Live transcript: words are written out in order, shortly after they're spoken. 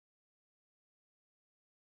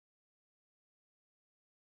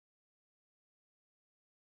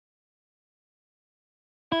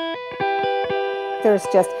there's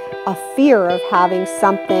just a fear of having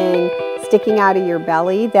something sticking out of your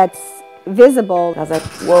belly that's visible. I was like,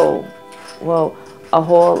 whoa, a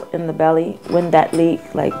hole in the belly, wouldn't that leak?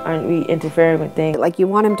 Like, aren't we interfering with things? Like you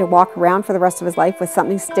want him to walk around for the rest of his life with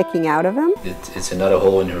something sticking out of him? It's another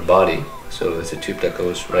hole in her body, so it's a tube that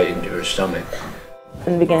goes right into her stomach.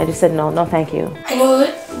 In the beginning, I just said no, thank you. I knew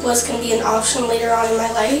it was going to be an option later on in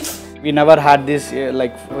my life. We never had this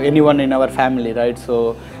like anyone in our family, right?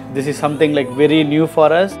 So this is something like very new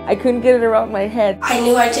for us. I couldn't get it around my head. I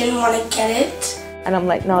knew I didn't want to get it. And I'm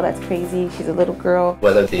like, no, that's crazy. She's a little girl.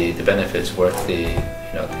 Whether the benefit's worth the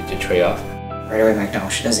trade-off. Right away, I'm like, no,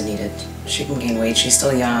 she doesn't need it. She can gain weight. She's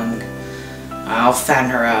still young. I'll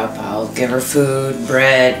fatten her up. I'll give her food,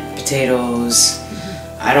 bread, potatoes.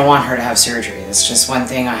 I don't want her to have surgery. It's just one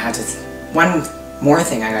thing I had to. One more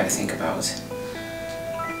thing I got to think about.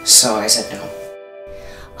 So I said no.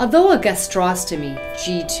 Although a gastrostomy,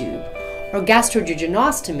 G-tube, or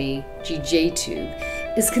gastrojejunostomy, GJ-tube,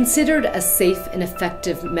 is considered a safe and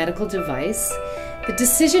effective medical device, the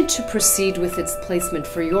decision to proceed with its placement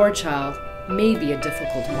for your child may be a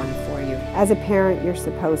difficult one for you. As a parent, you're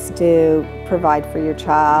supposed to provide for your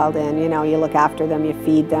child and, you look after them, you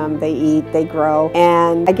feed them, they eat, they grow.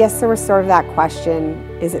 And I guess there was sort of that question,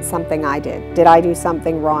 is it something I did? Did I do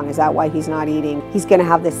something wrong? Is that why he's not eating? He's going to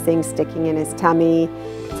have this thing sticking in his tummy.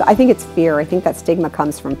 So I think it's fear. I think that stigma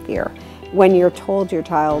comes from fear. When you're told your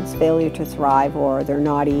child's failure to thrive, or they're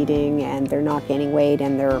not eating and they're not gaining weight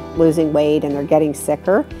and they're losing weight and they're getting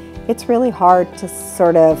sicker, it's really hard to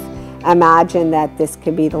sort of imagine that this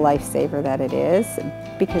could be the lifesaver that it is,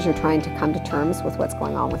 because you're trying to come to terms with what's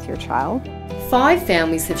going on with your child. 5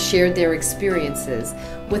 families have shared their experiences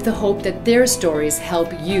with the hope that their stories help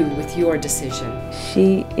you with your decision.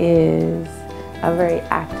 She is a very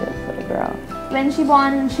active little girl. When she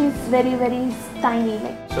born, she's very, very tiny.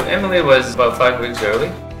 So Emily was about 5 weeks early.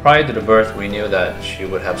 Prior to the birth, we knew that she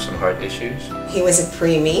would have some heart issues. He was a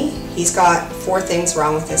preemie. He's got 4 things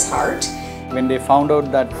wrong with his heart. When they found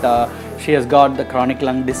out that she has got the chronic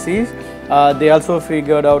lung disease, they also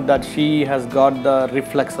figured out that she has got the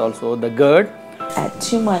reflux also, the GERD. At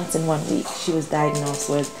 2 months and 1 week, she was diagnosed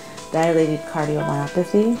with dilated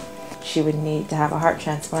cardiomyopathy. She would need to have a heart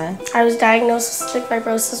transplant. I was diagnosed with cystic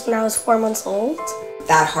fibrosis when I was 4 months old.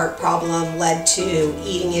 That heart problem led to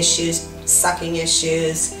eating issues, sucking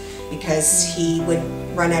issues, because he would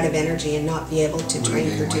run out of energy and not be able to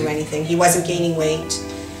drink or do anything. He wasn't gaining weight.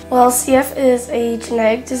 Well, CF is a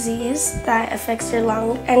genetic disease that affects your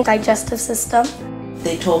lung and digestive system.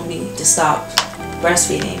 They told me to stop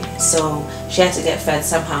breastfeeding, so she had to get fed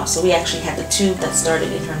somehow. So we actually had the tube that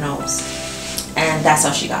started in her nose, and that's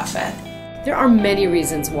how she got fed. There are many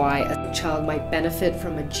reasons why a child might benefit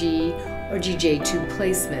from a G or GJ tube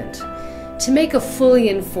placement. To make a fully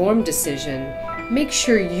informed decision, make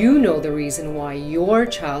sure you know the reason why your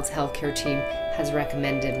child's healthcare team has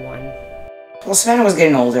recommended one. Well, Savannah was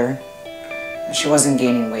getting older. She wasn't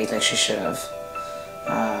gaining weight like she should have.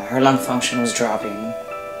 Her lung function was dropping.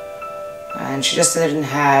 And she just didn't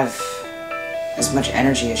have as much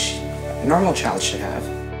energy as a normal child should have.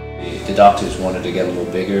 The doctors wanted to get a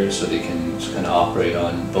little bigger so they can kind of operate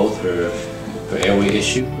on both her airway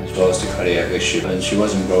issue as well as the cardiac issue. And she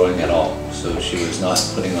wasn't growing at all, so she was not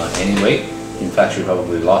putting on any weight. In fact, she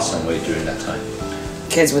probably lost some weight during that time.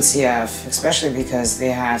 Kids with CF, especially because they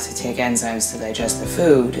have to take enzymes to digest the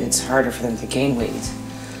food, it's harder for them to gain weight.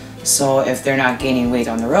 So if they're not gaining weight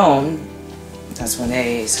on their own, that's when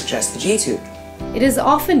they suggest the G-tube. It is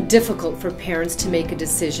often difficult for parents to make a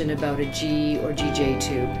decision about a G or GJ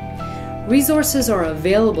tube. Resources are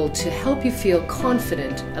available to help you feel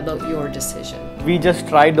confident about your decision. We just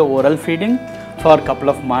tried the oral feeding for a couple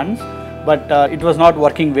of months, but it was not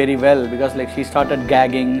working very well, because she started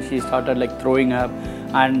gagging, she started throwing up,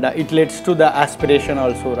 and it leads to the aspiration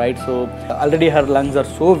also, right? So already her lungs are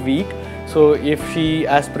so weak, so if she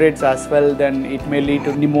aspirates as well, then it may lead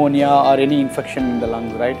to pneumonia or any infection in the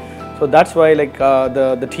lungs, right? So that's why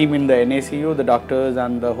the team in the NACU, the doctors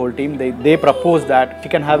and the whole team, they proposed that she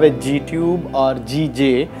can have a G-tube or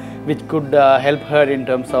GJ, which could help her in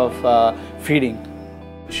terms of feeding.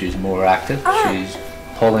 She's more active. She's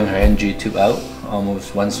pulling her NG tube out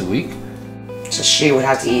almost once a week. So she would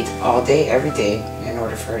have to eat all day, every day, in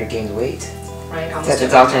order for her to gain the weight that the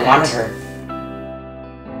Almost doctor wanted her.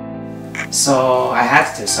 So I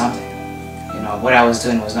had to do something. What I was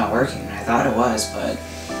doing was not working. I thought it was, but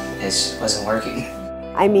it wasn't working.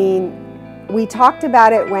 I mean, we talked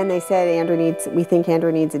about it when they said we think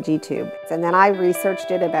Andrew needs a G-tube. And then I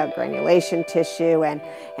researched it about granulation tissue and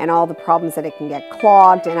all the problems that it can get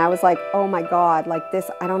clogged. And I was like, oh my God, this,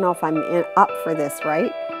 I don't know if I'm up for this,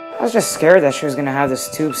 right? I was just scared that she was gonna have this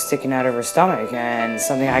tube sticking out of her stomach and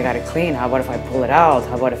something I gotta clean. How about if I pull it out?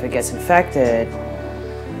 How about if it gets infected?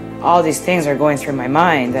 All these things are going through my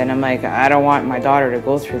mind, and I'm like, I don't want my daughter to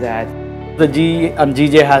go through that. The G and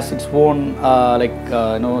GJ has its own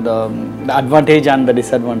the advantage and the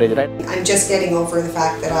disadvantage, right? I'm just getting over the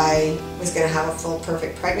fact that I was going to have a full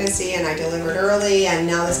perfect pregnancy and I delivered early, and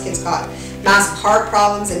now this kid's got massive heart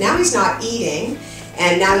problems and now he's not eating,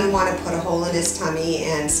 and now you want to put a hole in his tummy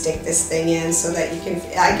and stick this thing in so that you can,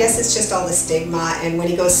 I guess it's just all the stigma, and when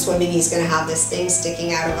he goes swimming he's going to have this thing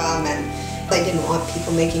sticking out of him, and I didn't want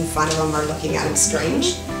people making fun of him or looking at him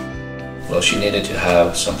strange. Well, she needed to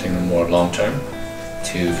have something more long-term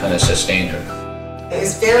to kind of sustain her. It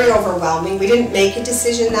was very overwhelming. We didn't make a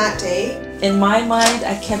decision that day. In my mind,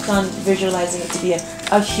 I kept on visualizing it to be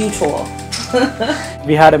a huge hole.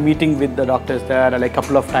 We had a meeting with the doctors there, like a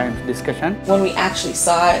couple of times discussion. When we actually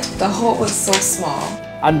saw it, the hole was so small.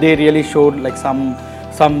 And they really showed like some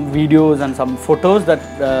videos and some photos that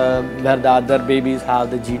where the other babies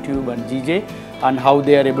have the G-tube and GJ, and how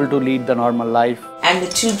they are able to lead the normal life. And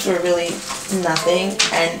the tubes were really nothing,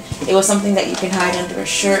 and it was something that you can hide under a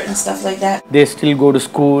shirt and stuff like that. They still go to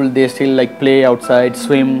school, they still like play outside,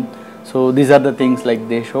 swim. So these are the things like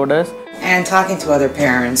they showed us. And talking to other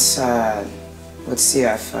parents with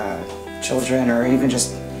CF children, or even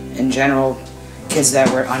just in general, kids that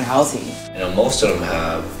were unhealthy. Most of them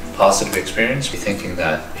have positive experience, thinking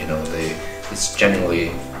that it's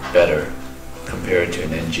generally better compared to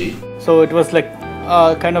an NG. So it was like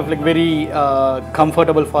kind of like very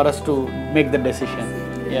comfortable for us to make the decision.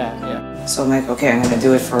 Yeah. So I'm like, okay, I'm gonna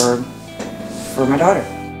do it for my daughter.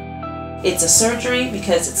 It's a surgery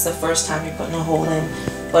because it's the first time you're putting a hole in,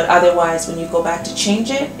 but otherwise when you go back to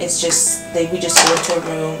change it, it's just we just go into a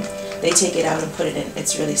room, they take it out and put it in.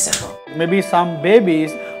 It's really simple. Maybe some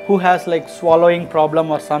babies who has like swallowing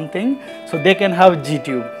problem or something, so they can have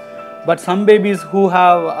G-tube. But some babies who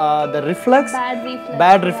have the reflux,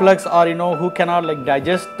 bad reflux, or who cannot like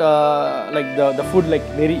digest like the food like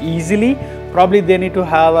very easily, probably they need to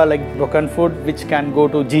have a like broken food which can go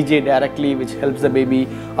to GJ directly, which helps the baby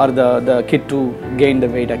or the kid to gain the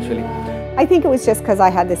weight actually. I think it was just because I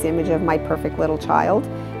had this image of my perfect little child,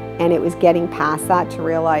 and it was getting past that to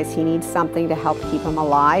realize he needs something to help keep him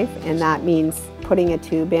alive, and that means putting a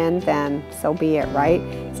tube in, then so be it, right?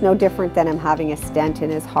 It's no different than him having a stent in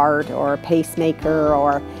his heart or a pacemaker,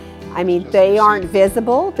 or, I mean, they aren't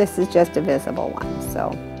visible, this is just a visible one,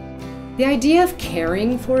 so. The idea of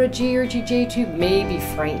caring for a G or GJ tube may be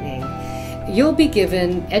frightening. You'll be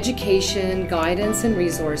given education, guidance, and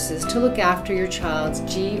resources to look after your child's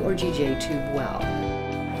G or GJ tube well.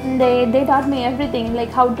 They taught me everything, like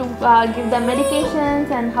how to give them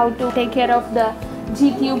medications and how to take care of the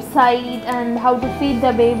G-tube site and how to feed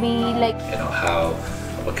the baby, like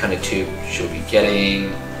what kind of tube she'll be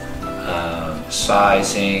getting,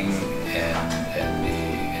 sizing,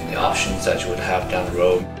 and the options that you would have down the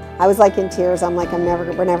road. I was like in tears. I'm like, we're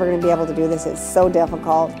never going to be able to do this. It's so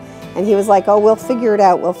difficult. And he was like, oh, we'll figure it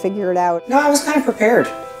out. We'll figure it out. No, I was kind of prepared.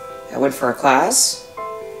 I went for a class,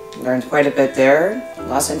 learned quite a bit there,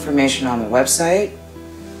 lots of information on the website.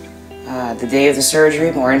 The day of the surgery,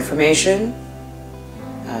 more information.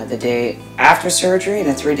 The day after surgery, and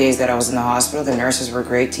the 3 days that I was in the hospital, the nurses were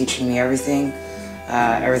great, teaching me everything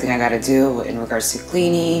I got to do in regards to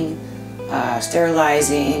cleaning,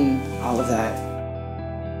 sterilizing, all of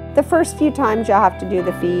that. The first few times you have to do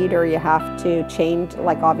the feed, or you have to change,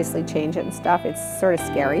 like obviously change it and stuff, it's sort of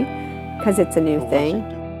scary because it's a new thing.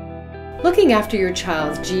 Looking after your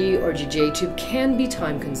child's G or GJ tube can be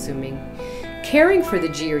time consuming. Caring for the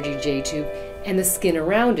G or GJ tube and the skin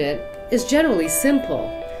around it is generally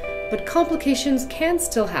simple, but complications can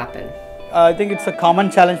still happen. I think it's a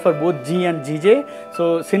common challenge for both G and GJ.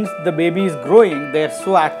 So since the baby is growing, they're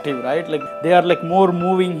so active, right? Like they are like more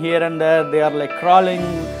moving here and there. They are like crawling,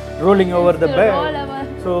 rolling over the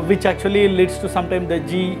bed. So which actually leads to sometimes the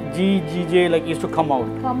GJ like used to come out.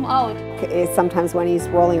 Sometimes when he's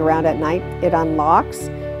rolling around at night, it unlocks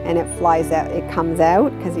and it flies out, it comes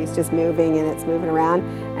out because he's just moving and it's moving around,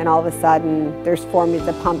 and all of a sudden there's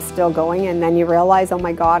the pump's still going, and then you realize, oh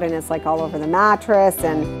my God, and it's like all over the mattress.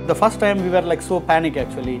 And the first time we were like so panicked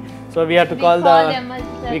actually, so we had to call the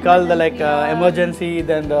emergency.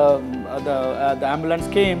 Then the ambulance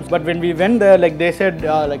came, but when we went there, like they said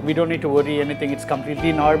like we don't need to worry anything, it's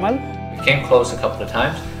completely normal. We came close a couple of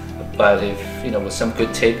times, but if with some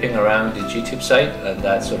good taping around the G-tube site,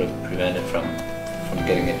 that sort of prevented from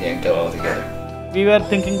getting it yanked out altogether. We were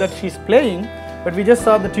thinking that she's playing, but we just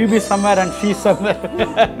saw the tube is somewhere and she's somewhere.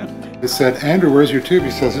 They said, Andrew, where's your tube? He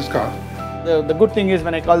says, it's gone. The good thing is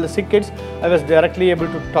when I called the sick kids, I was directly able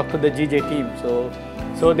to talk to the GJ team.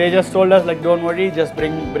 So they just told us like, don't worry, just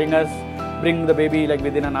bring the baby like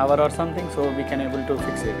within an hour or something, so we can able to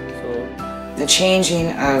fix it. So the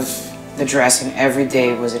changing of the dressing every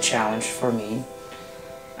day was a challenge for me,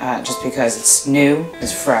 just because it's new,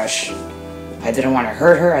 it's fresh. I didn't want to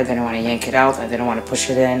hurt her, I didn't want to yank it out, I didn't want to push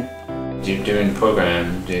it in. During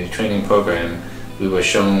the training program, we were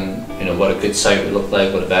shown, what a good site would look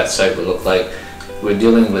like, what a bad site would look like. We're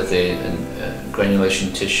dealing with a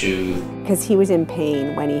granulation tissue. Because he was in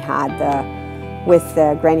pain when he had with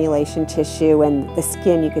the granulation tissue, and the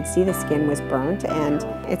skin, you could see the skin was burnt, and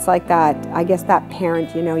it's like that, I guess that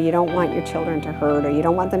parent, you don't want your children to hurt, or you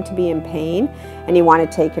don't want them to be in pain, and you want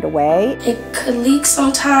to take it away. It could leak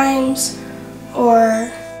sometimes,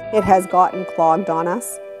 or... It has gotten clogged on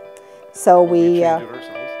us, so we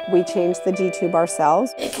changed the G-tube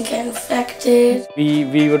ourselves. It can get infected.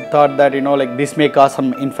 We would thought that like this may cause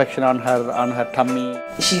some infection on her tummy.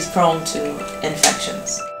 She's prone to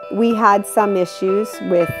infections. We had some issues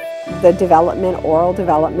with the development, oral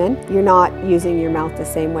development. You're not using your mouth the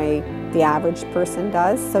same way the average person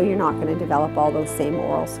does, so you're not going to develop all those same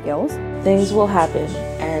oral skills. Things will happen,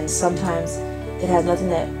 and sometimes it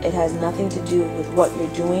has nothing to do with what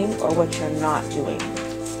you're doing or what you're not doing.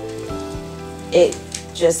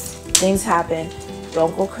 Things happen.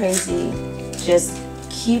 Don't go crazy. Just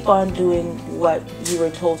keep on doing what you were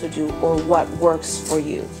told to do or what works for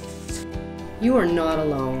you. You are not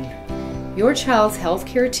alone. Your child's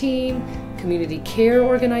healthcare team, community care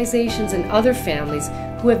organizations, and other families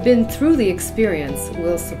who have been through the experience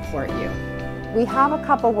will support you. We have a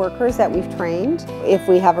couple workers that we've trained. If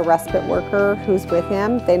we have a respite worker who's with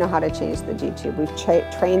him, they know how to change the G-tube. We've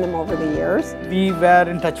trained them over the years. We were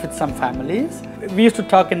in touch with some families. We used to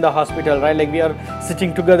talk in the hospital, right? Like we are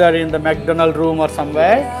sitting together in the McDonald's room or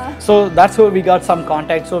somewhere. Yeah. So that's where we got some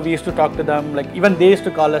contact. So we used to talk to them. Like even they used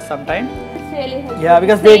to call us sometime. Really helpful. Yeah,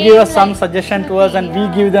 because they give us some suggestion to us, and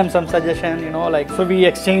we give them some suggestion. So we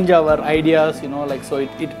exchange our ideas. So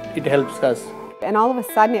it helps us. And all of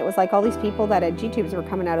a sudden it was like all these people that had G-tubes were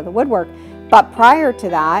coming out of the woodwork. But prior to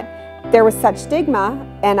that, there was such stigma,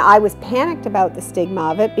 and I was panicked about the stigma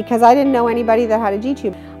of it because I didn't know anybody that had a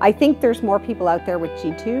G-tube. I think there's more people out there with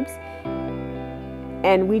G-tubes,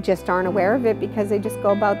 and we just aren't aware of it because they just go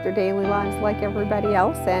about their daily lives like everybody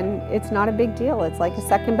else, and it's not a big deal. It's like a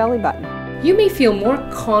second belly button. You may feel more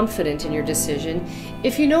confident in your decision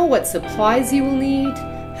if you know what supplies you will need,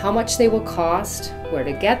 how much they will cost, where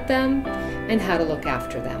to get them, and how to look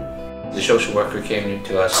after them. The social worker came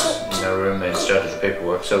to us in our room and started the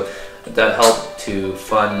paperwork, so that helped to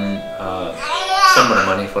fund some of the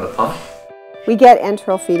money for the pump. We get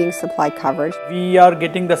enteral feeding supply coverage. We are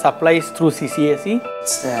getting the supplies through CCAC.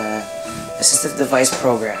 It's the assistive device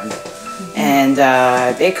program, and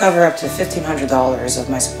they cover up to $1,500 of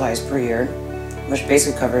my supplies per year, which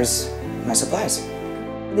basically covers my supplies.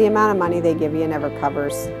 The amount of money they give you never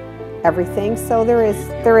covers everything, so there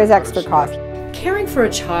is extra cost. Caring for a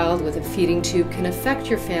child with a feeding tube can affect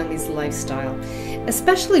your family's lifestyle,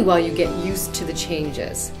 especially while you get used to the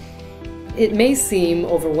changes. It may seem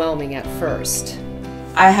overwhelming at first.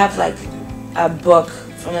 I have like a book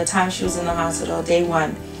from the time she was in the hospital, day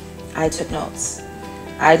one. I took notes.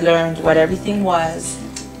 I learned what everything was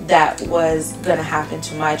that was going to happen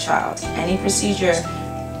to my child. Any procedure,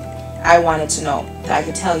 I wanted to know, that I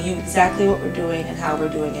could tell you exactly what we're doing and how we're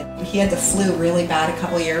doing it. He had the flu really bad a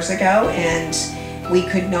couple years ago, and we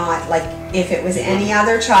could not, like, if it was any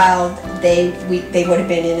other child, they would have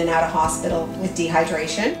been in and out of hospital with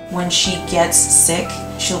dehydration. When she gets sick,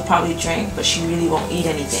 she'll probably drink, but she really won't eat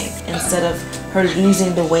anything. Instead of her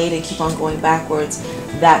losing the weight and keep on going backwards,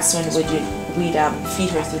 that's when we'd feed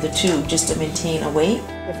her through the tube just to maintain a weight.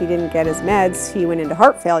 If he didn't get his meds, he went into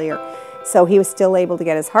heart failure. So he was still able to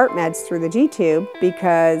get his heart meds through the G-tube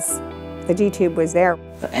because the G-tube was there.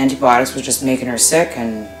 The antibiotics was just making her sick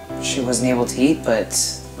and she wasn't able to eat, but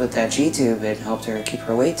with that G-tube it helped her keep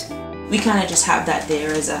her weight. We kind of just have that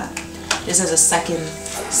there as a second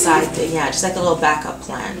side thing, yeah, just like a little backup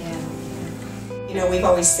plan. Yeah. We've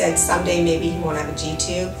always said someday maybe he won't have a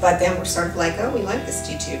G-tube, but then we're sort of like, oh, we like this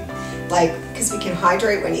G-tube. Like, because we can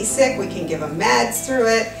hydrate when he's sick, we can give him meds through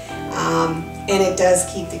it. And it does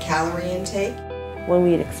keep the calorie intake. When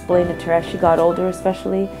we'd explain it to her as she got older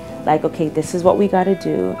especially, like, okay, this is what we got to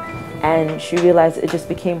do, and she realized it just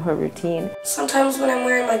became her routine. Sometimes when I'm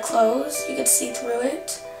wearing my clothes, you could see through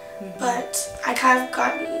it, but I kind of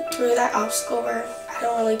gotten through that obstacle where I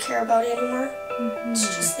don't really care about it anymore.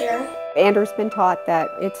 It's just there. Andrew's been taught that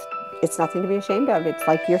it's nothing to be ashamed of. It's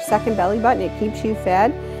like your second belly button. It keeps you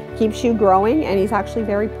fed, keeps you growing, and he's actually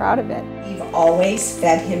very proud of it. We've always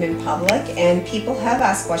fed him in public, and people have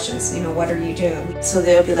asked questions, you know, what are you doing? So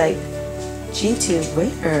they'll be like, G-tube,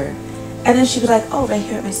 where? And then she'll be like, oh, right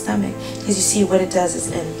here at my stomach. Because you see what it does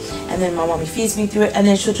is in. And then my mommy feeds me through it. And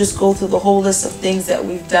then she'll just go through the whole list of things that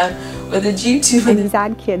we've done with the G-tube. And he's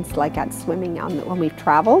had kids like at swimming when we've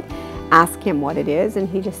traveled, ask him what it is, and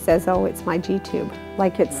he just says, oh, it's my G-tube.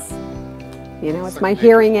 Like it's, you know, it's my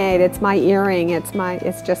hearing aid, it's my earring, it's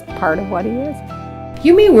just part of what he is.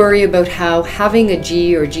 You may worry about how having a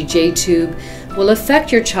G or GJ tube will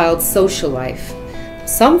affect your child's social life.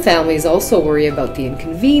 Some families also worry about the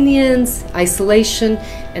inconvenience, isolation,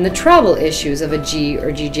 and the travel issues of a G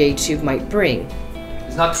or GJ tube might bring.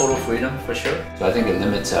 It's not total freedom for sure. So I think it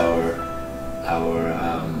limits our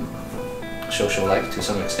social life to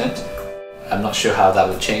some extent. I'm not sure how that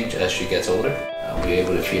would change as she gets older. We're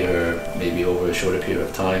able to feed her maybe over a shorter period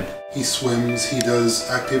of time. He swims, he does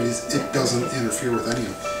activities, it doesn't interfere with any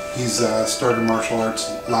of them. He's started martial arts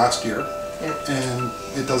last year. And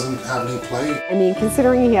it doesn't have any play. I mean,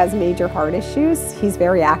 considering he has major heart issues, he's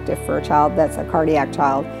very active for a child that's a cardiac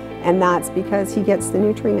child, and that's because he gets the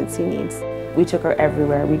nutrients he needs. We took her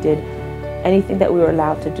everywhere. We did anything that we were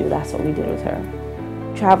allowed to do, that's what we did with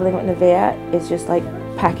her. Traveling with Nevaeh is just like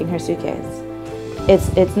packing her suitcase.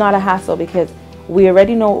 It's not a hassle because we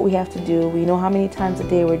already know what we have to do. We know how many times a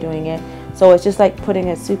day we're doing it. So it's just like putting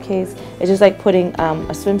a suitcase, it's just like putting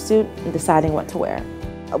a swimsuit and deciding what to wear.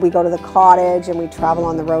 We go to the cottage and we travel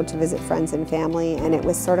on the road to visit friends and family, and it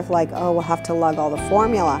was sort of like, oh, we'll have to lug all the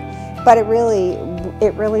formula. But it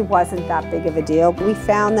really wasn't that big of a deal. We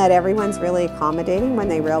found that everyone's really accommodating when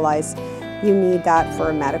they realize you need that for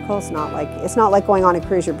a medical. It's not like going on a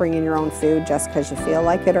cruise, you're bringing your own food just because you feel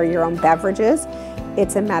like it, or your own beverages.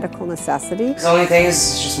 It's a medical necessity. The only thing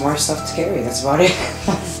is just more stuff to carry, that's about it.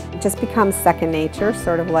 It just becomes second nature,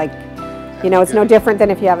 sort of like, you know, it's no different than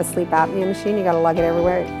if you have a sleep apnea machine, you gotta lug it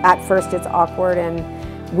everywhere. At first it's awkward and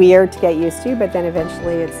weird to get used to, but then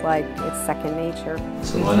eventually it's like, it's second nature.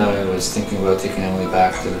 So one night I was thinking about taking Emily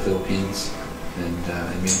back to the Philippines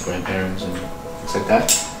and meet grandparents and things like that.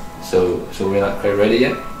 So we're not quite ready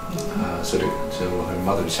yet. So her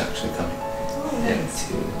mother's actually coming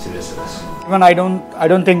to visit us. Even I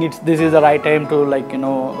don't think this is the right time to, like, you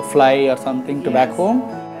know, fly or something to back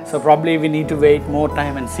home. So probably we need to wait more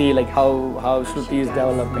time and see like how Shruti is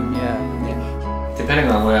developing. Yeah.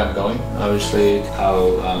 Depending on where I'm going, obviously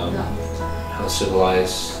how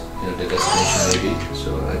civilized, you know, the destination may be.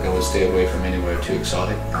 So like I would stay away from anywhere too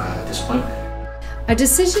exotic at this point. A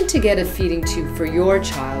decision to get a feeding tube for your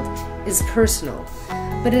child is personal,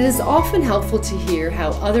 but it is often helpful to hear how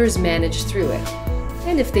others managed through it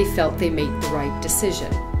and if they felt they made the right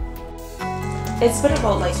decision. It's been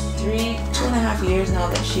about like 2.5 years now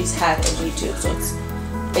that she's had a G-tube, so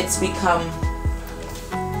it's become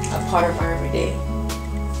a part of her every day.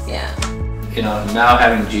 Yeah. You know, now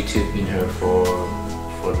having G-tube in her for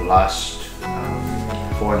the last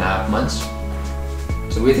 4.5 months,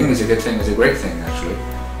 so we think it's a good thing. It's a great thing actually.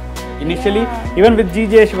 Initially, even with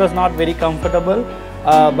GJ, she was not very comfortable.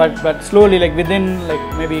 But slowly, like within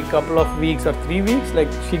like maybe a couple of weeks or 3 weeks, like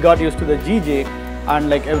she got used to the GJ, and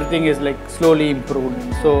like everything is like slowly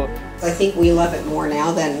improved. So I think we love it more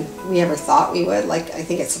now than we ever thought we would. Like, I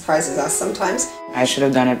think it surprises us sometimes. I should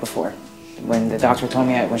have done it before. When the doctor told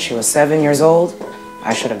me when she was 7 years old,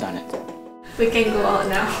 I should have done it. We can go out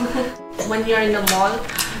now. When you're in the mall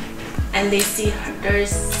and they see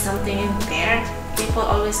there's something in there, people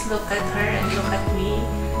always look at her and look at me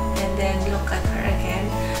and then look at her again.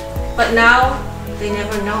 But now they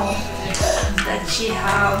never know that she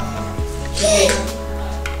have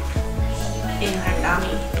in her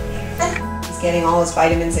tummy. He's getting all his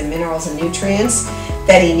vitamins and minerals and nutrients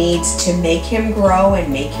that he needs to make him grow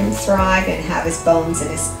and make him thrive and have his bones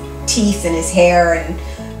and his teeth and his hair, and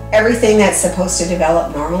everything that's supposed to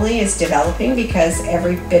develop normally is developing because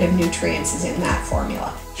every bit of nutrients is in that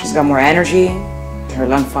formula. She's got more energy, her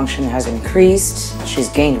lung function has increased, she's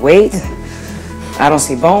gained weight, I don't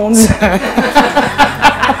see bones.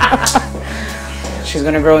 She's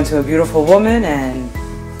going to grow into a beautiful woman, and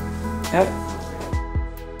yep.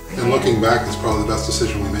 And looking back, it's probably the best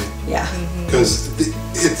decision we made. Yeah. Because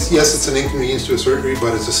it's an inconvenience to a surgery,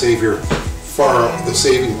 but it's a savior. The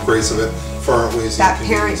saving grace of it far outweighs the That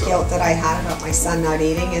inconvenience parent guilt that I had about my son not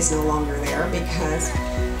eating is no longer there because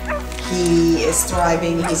he is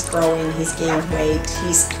thriving, he's growing, he's gained weight,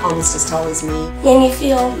 he's almost as tall as me. Made me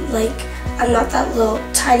feel like I'm not that little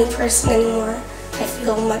tiny person anymore. I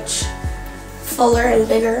feel much fuller and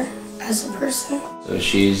bigger as a person. So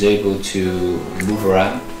she's able to move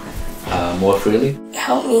around more freely. It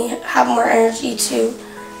helped me have more energy to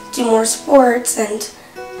do more sports and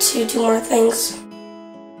to do more things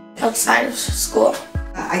outside of school.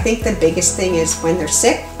 I think the biggest thing is when they're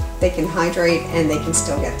sick, they can hydrate and they can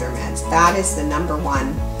still get their meds. That is the number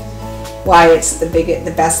one. Why it's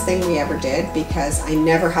the best thing we ever did, because I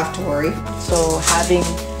never have to worry. So having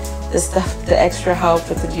the extra help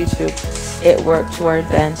with the YouTube, it worked to our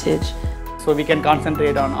advantage. So we can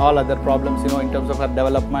concentrate on all other problems, in terms of her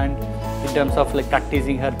development, in terms of like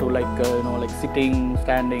practicing her to like sitting,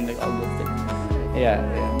 standing, like all those things.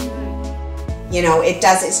 Yeah.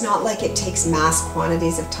 It's not like it takes mass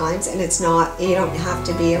quantities of times, and it's not, you don't have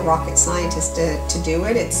to be a rocket scientist to do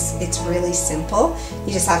it. It's really simple.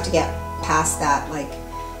 You just have to get past that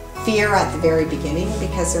fear at the very beginning,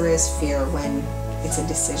 because there is fear when it's a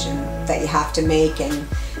decision that you have to make and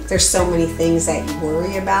there's so many things that you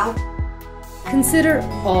worry about. Consider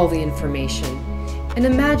all the information and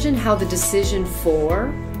imagine how the decision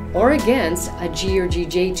for or against a G or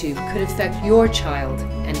GJ tube could affect your child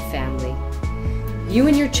and family. You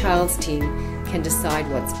and your child's team can decide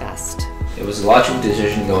what's best. It was a logical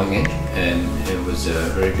decision going in, and it was a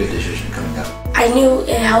very good decision coming out. I knew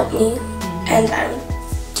it helped me, and I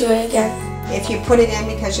would do it again. If you put it in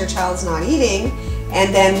because your child's not eating,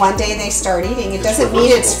 and then one day they start eating, it doesn't mean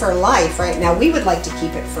it's for life, right? Now we would like to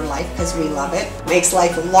keep it for life because we love it. Makes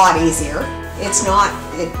life a lot easier. It's not,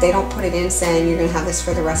 they don't put it in saying you're going to have this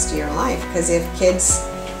for the rest of your life, because if kids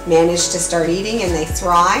manage to start eating and they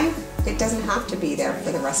thrive, it doesn't have to be there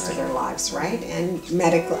for the rest of their lives, right? And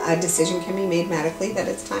a decision can be made medically that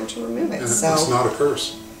it's time to remove it. And so it's not a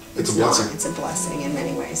curse. It's a blessing. It's a blessing in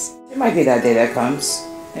many ways. It might be that day that comes.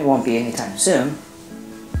 It won't be anytime soon.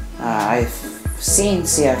 I've seen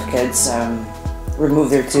CF kids remove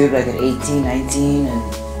their tube like at 18, 19,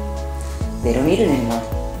 and they don't need it anymore.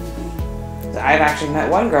 I've actually met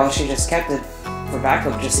one girl, she just kept it for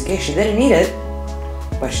backup just in case. She didn't need it,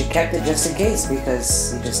 but she kept it just in case,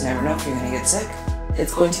 because you just never know if you're going to get sick.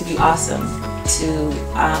 It's going to be awesome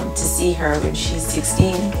to see her when she's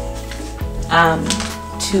 16,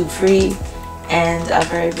 tube-free, and a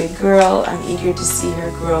very big girl. I'm eager to see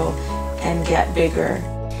her grow and get bigger.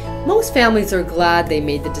 Most families are glad they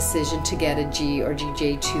made the decision to get a G or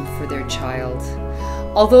GJ tube for their child.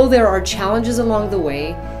 Although there are challenges along the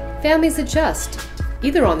way, families adjust,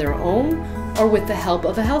 either on their own or with the help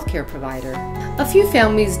of a healthcare provider. A few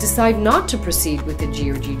families decide not to proceed with the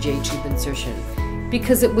G or GJ tube insertion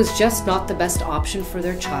because it was just not the best option for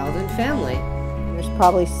their child and family. There's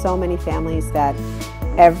probably so many families that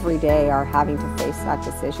every day are having to face that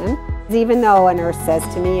decision. Even though a nurse says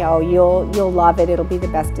to me, oh, you'll love it, it'll be the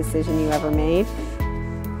best decision you ever made.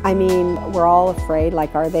 I mean, we're all afraid,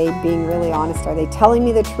 are they being really honest? Are they telling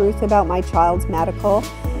me the truth about my child's medical?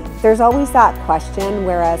 There's always that question,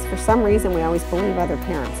 whereas for some reason we always believe other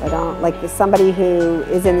parents. I don't, somebody who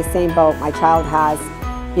is in the same boat, my child has,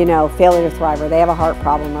 failure to thrive, or they have a heart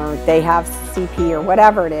problem, or they have CP, or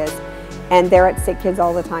whatever it is, and they're at sick kids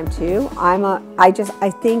all the time too.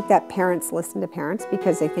 I think that parents listen to parents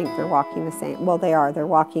because they think they're walking the same, well they are, they're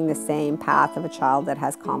walking the same path of a child that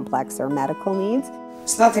has complex or medical needs.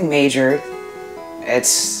 It's nothing major. It's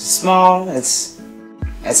small, it's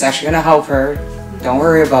actually gonna help her. Don't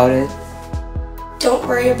worry about it. Don't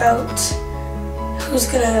worry about who's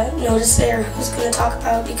gonna notice it or who's gonna talk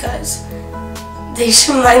about it, because they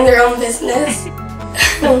should mind their own business.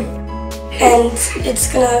 And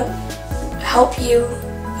it's gonna help you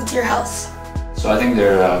with your health. So I think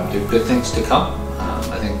there are good things to come.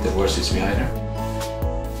 I think the worst is behind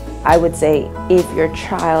her. I would say if your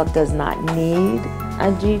child does not need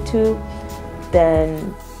a G-tube,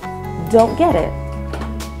 then don't get it.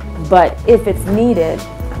 But if it's needed,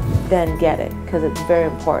 then get it, because it's very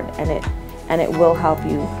important, and it will help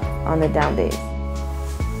you on the down days.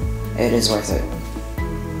 It is worth it.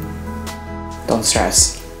 Don't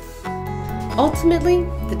stress. Ultimately,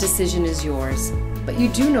 the decision is yours, but you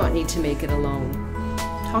do not need to make it alone.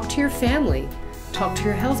 Talk to your family, talk to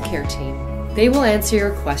your healthcare team. They will answer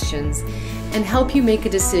your questions and help you make a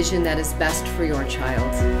decision that is best for your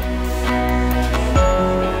child.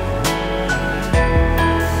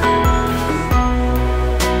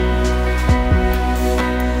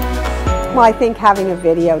 Well, I think having a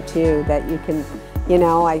video too that you can,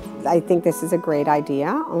 I think this is a great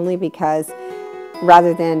idea, only because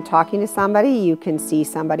rather than talking to somebody, you can see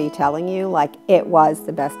somebody telling you, it was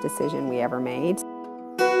the best decision we ever made.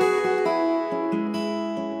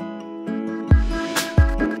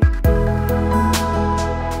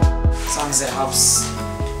 As long as it helps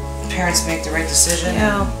parents make the right decision.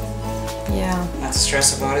 Yeah. Not to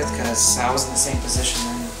stress about it, because I was in the same position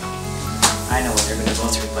and I know what they're going to go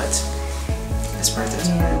through, but it's worth it.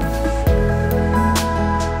 Yeah.